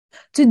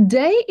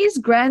Today is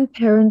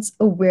Grandparents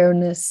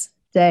Awareness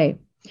Day.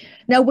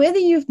 Now, whether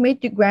you've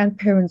met your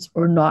grandparents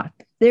or not,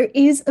 there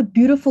is a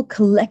beautiful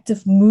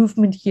collective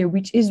movement here,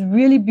 which is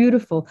really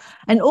beautiful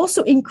and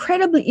also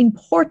incredibly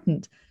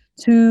important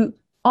to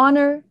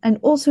honor and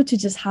also to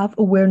just have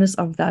awareness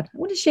of that. I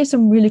want to share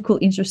some really cool,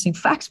 interesting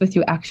facts with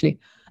you actually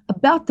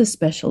about this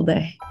special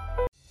day.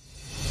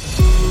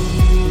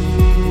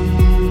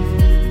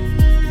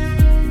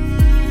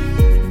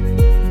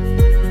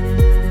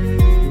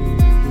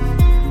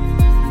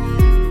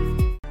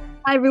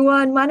 Hi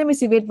everyone, my name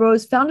is Yvette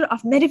Rose, founder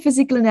of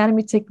Metaphysical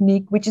Anatomy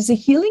Technique, which is a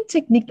healing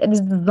technique that is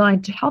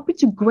designed to help you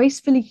to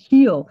gracefully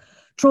heal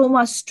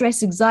trauma,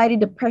 stress, anxiety,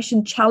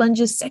 depression,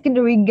 challenges,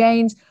 secondary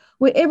gains,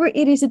 wherever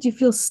it is that you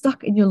feel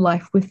stuck in your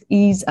life with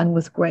ease and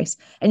with grace.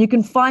 And you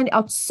can find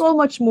out so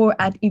much more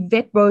at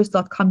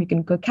YvetteRose.com. You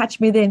can go catch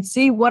me there and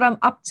see what I'm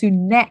up to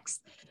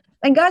next.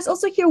 And guys,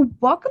 also here,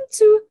 welcome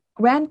to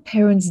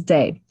Grandparents'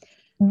 Day.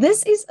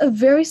 This is a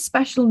very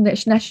special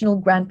National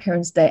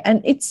Grandparents' Day,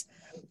 and it's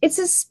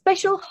a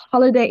special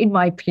holiday, in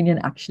my opinion,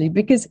 actually,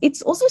 because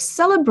it's also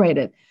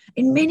celebrated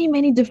in many,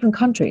 many different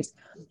countries.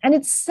 And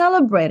it's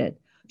celebrated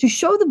to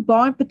show the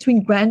bond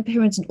between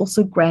grandparents and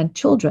also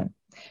grandchildren.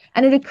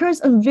 And it occurs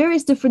on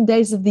various different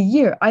days of the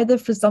year, either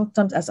for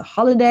sometimes as a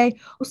holiday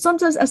or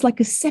sometimes as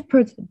like a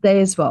separate day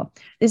as well.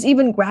 There's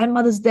even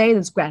Grandmother's Day,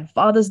 there's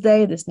Grandfather's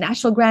Day, there's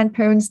National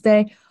Grandparents'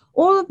 Day.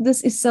 All of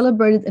this is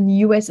celebrated in the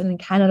US and in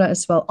Canada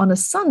as well on a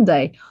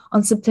Sunday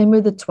on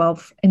September the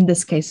 12th, in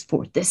this case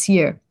for this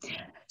year.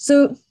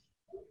 So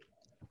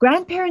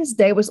Grandparents'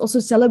 Day was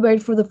also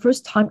celebrated for the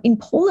first time in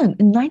Poland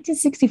in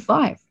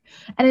 1965.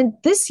 And in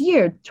this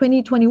year,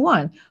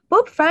 2021,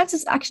 Pope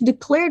Francis actually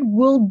declared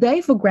World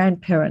Day for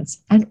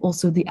grandparents and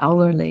also the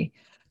elderly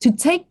to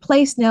take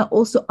place now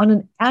also on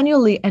an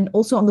annually and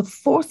also on the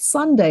fourth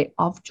Sunday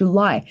of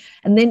July.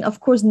 And then, of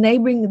course,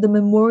 neighboring the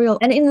memorial.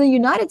 And in the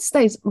United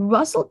States,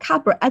 Russell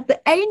Kapper, at the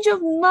age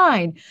of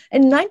 9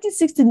 in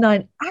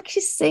 1969,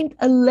 actually sent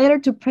a letter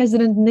to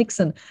President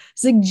Nixon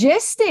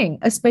suggesting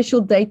a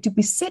special day to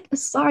be set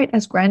aside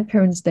as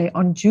Grandparents' Day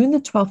on June the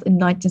 12th in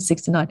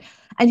 1969.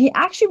 And he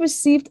actually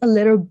received a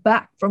letter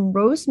back from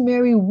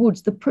Rosemary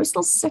Woods, the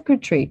personal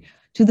secretary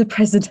to the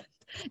president,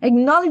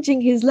 acknowledging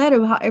his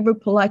letter, however,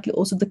 politely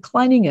also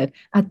declining it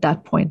at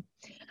that point.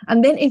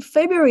 And then in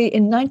February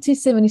in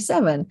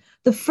 1977,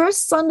 the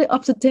first Sunday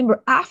of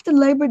September after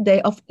Labor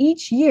Day of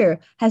each year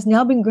has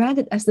now been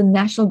granted as the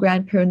National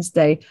Grandparents'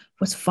 Day,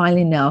 was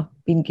finally now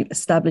being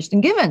established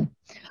and given.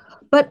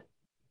 But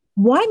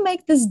why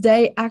make this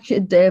day actually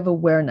a day of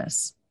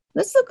awareness?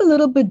 Let's look a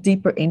little bit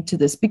deeper into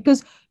this,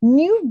 because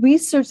new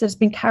research that's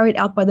been carried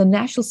out by the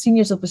National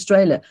Seniors of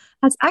Australia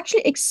has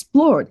actually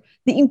explored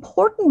the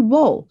important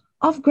role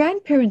of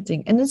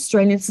grandparenting in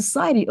Australian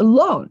society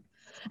alone.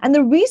 And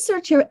the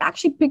research here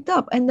actually picked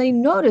up, and they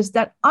noticed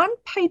that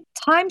unpaid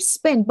time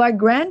spent by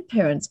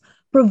grandparents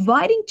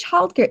providing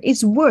childcare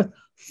is worth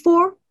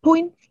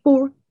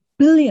 4.4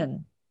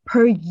 billion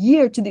per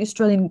year to the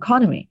Australian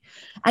economy.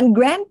 And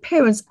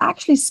grandparents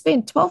actually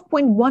spend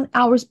 12.1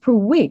 hours per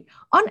week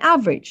on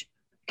average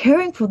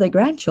caring for their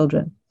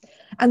grandchildren.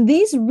 And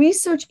these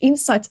research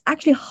insights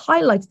actually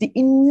highlight the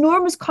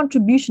enormous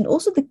contribution,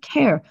 also the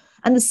care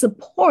and the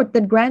support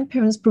that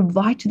grandparents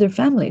provide to their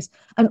families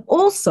and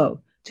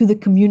also to the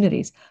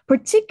communities,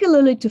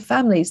 particularly to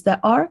families that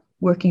are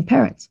working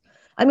parents.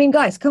 I mean,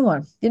 guys, come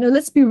on,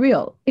 let's be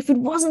real. If it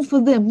wasn't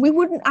for them, we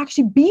wouldn't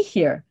actually be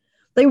here.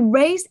 They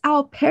raised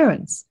our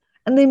parents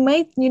and they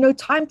made,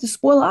 time to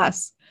spoil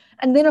us.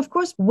 And then, of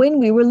course, when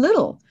we were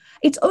little,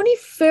 it's only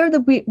fair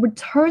that we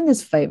return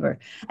this favor.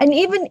 And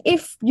even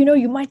if,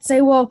 you might say,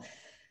 well,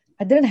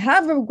 I didn't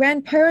have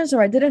grandparents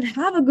or I didn't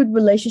have a good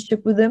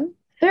relationship with them,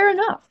 fair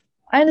enough.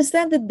 I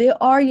understand that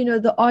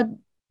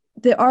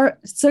there are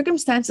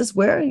circumstances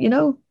where,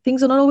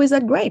 things are not always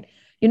that great.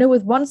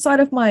 With one side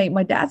of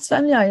my dad's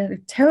family, I had a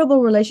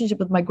terrible relationship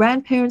with my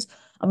grandparents.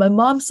 On my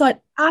mom's side,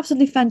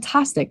 absolutely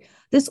fantastic.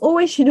 There's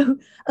always,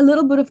 a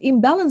little bit of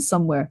imbalance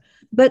somewhere.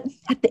 But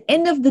at the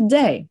end of the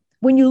day,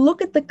 when you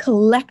look at the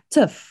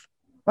collective,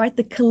 right,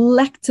 the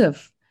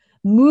collective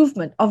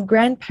movement of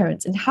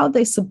grandparents and how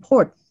they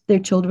support their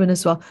children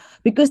as well,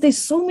 because there's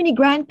so many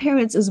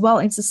grandparents as well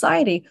in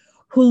society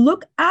who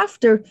look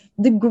after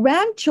the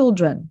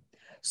grandchildren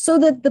so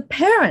that the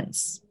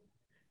parents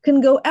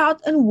can go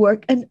out and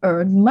work and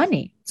earn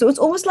money. So it's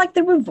almost like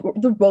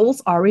the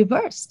roles are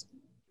reversed.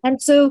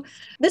 And so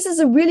this is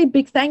a really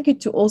big thank you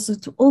to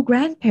all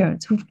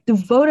grandparents who've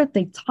devoted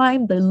their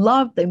time, their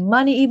love, their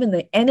money, even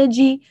their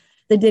energy,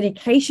 their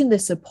dedication, their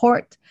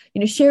support,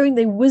 sharing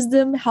their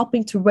wisdom,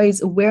 helping to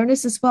raise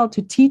awareness as well,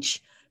 to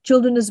teach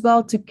children as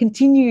well, to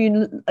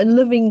continue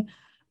living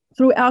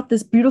throughout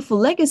this beautiful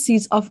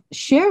legacies of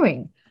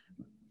sharing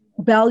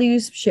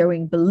values,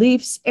 sharing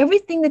beliefs,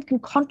 everything that can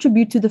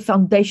contribute to the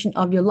foundation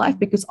of your life,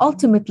 because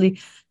ultimately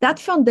that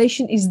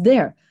foundation is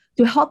there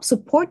to help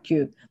support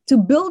you, to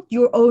build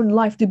your own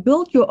life, to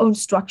build your own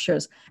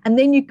structures. And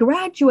then you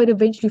graduate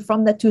eventually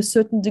from that to a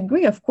certain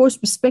degree, of course,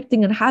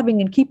 respecting and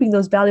having and keeping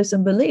those values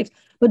and beliefs,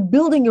 but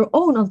building your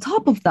own on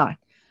top of that.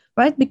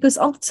 right? Because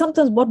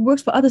sometimes what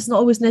works for others is not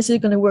always necessarily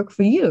going to work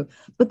for you.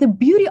 But the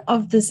beauty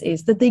of this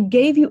is that they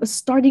gave you a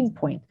starting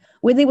point.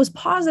 Whether it was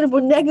positive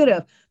or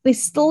negative, they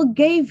still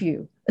gave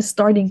you a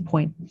starting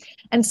point.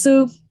 And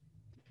so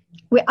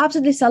we're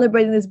absolutely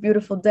celebrating this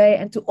beautiful day.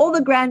 And to all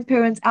the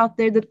grandparents out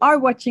there that are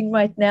watching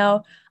right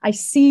now, I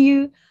see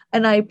you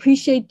and I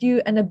appreciate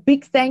you. And a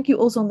big thank you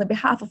also on the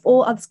behalf of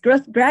all us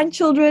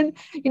grandchildren,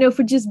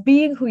 for just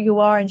being who you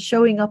are and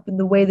showing up in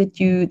the way that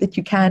you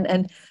can.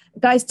 And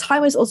guys,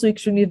 time is also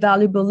extremely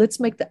valuable. Let's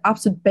make the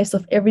absolute best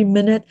of every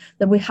minute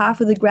that we have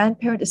with a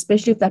grandparent,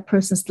 especially if that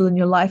person's still in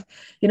your life.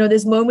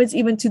 There's moments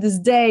even to this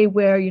day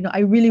where, I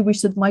really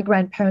wish that my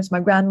grandparents, my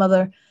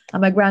grandmother, and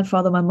my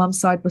grandfather, my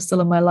mom's side, was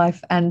still in my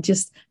life. And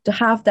just to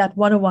have that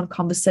one-on-one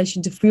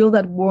conversation, to feel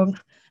that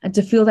warmth and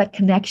to feel that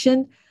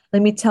connection,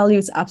 let me tell you,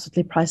 it's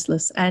absolutely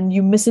priceless. And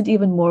you miss it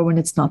even more when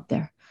it's not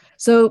there.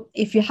 So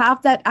if you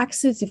have that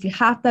access, if you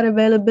have that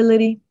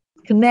availability,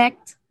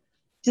 connect,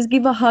 just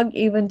give a hug,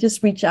 even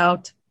just reach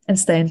out and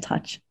stay in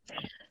touch.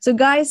 So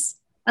guys,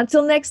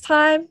 until next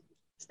time,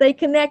 stay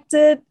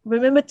connected.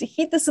 Remember to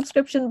hit the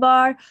subscription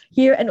bar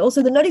here and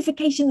also the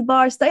notifications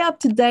bar. Stay up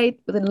to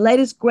date with the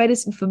latest,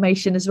 greatest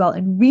information as well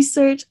and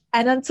research.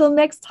 And until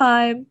next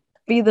time,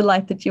 be the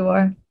light that you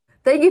are.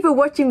 Thank you for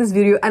watching this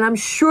video, and I'm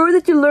sure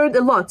that you learned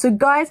a lot. So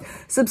guys,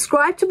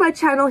 subscribe to my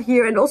channel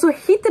here and also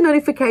hit the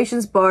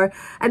notifications bar,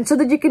 and so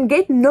that you can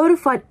get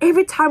notified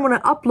every time when I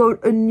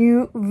upload a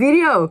new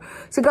video.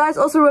 So guys,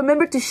 also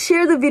remember to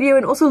share the video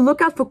and also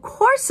look out for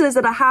courses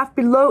that I have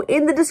below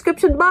in the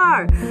description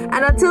bar.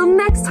 And until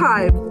next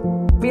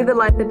time, be the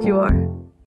light that you are.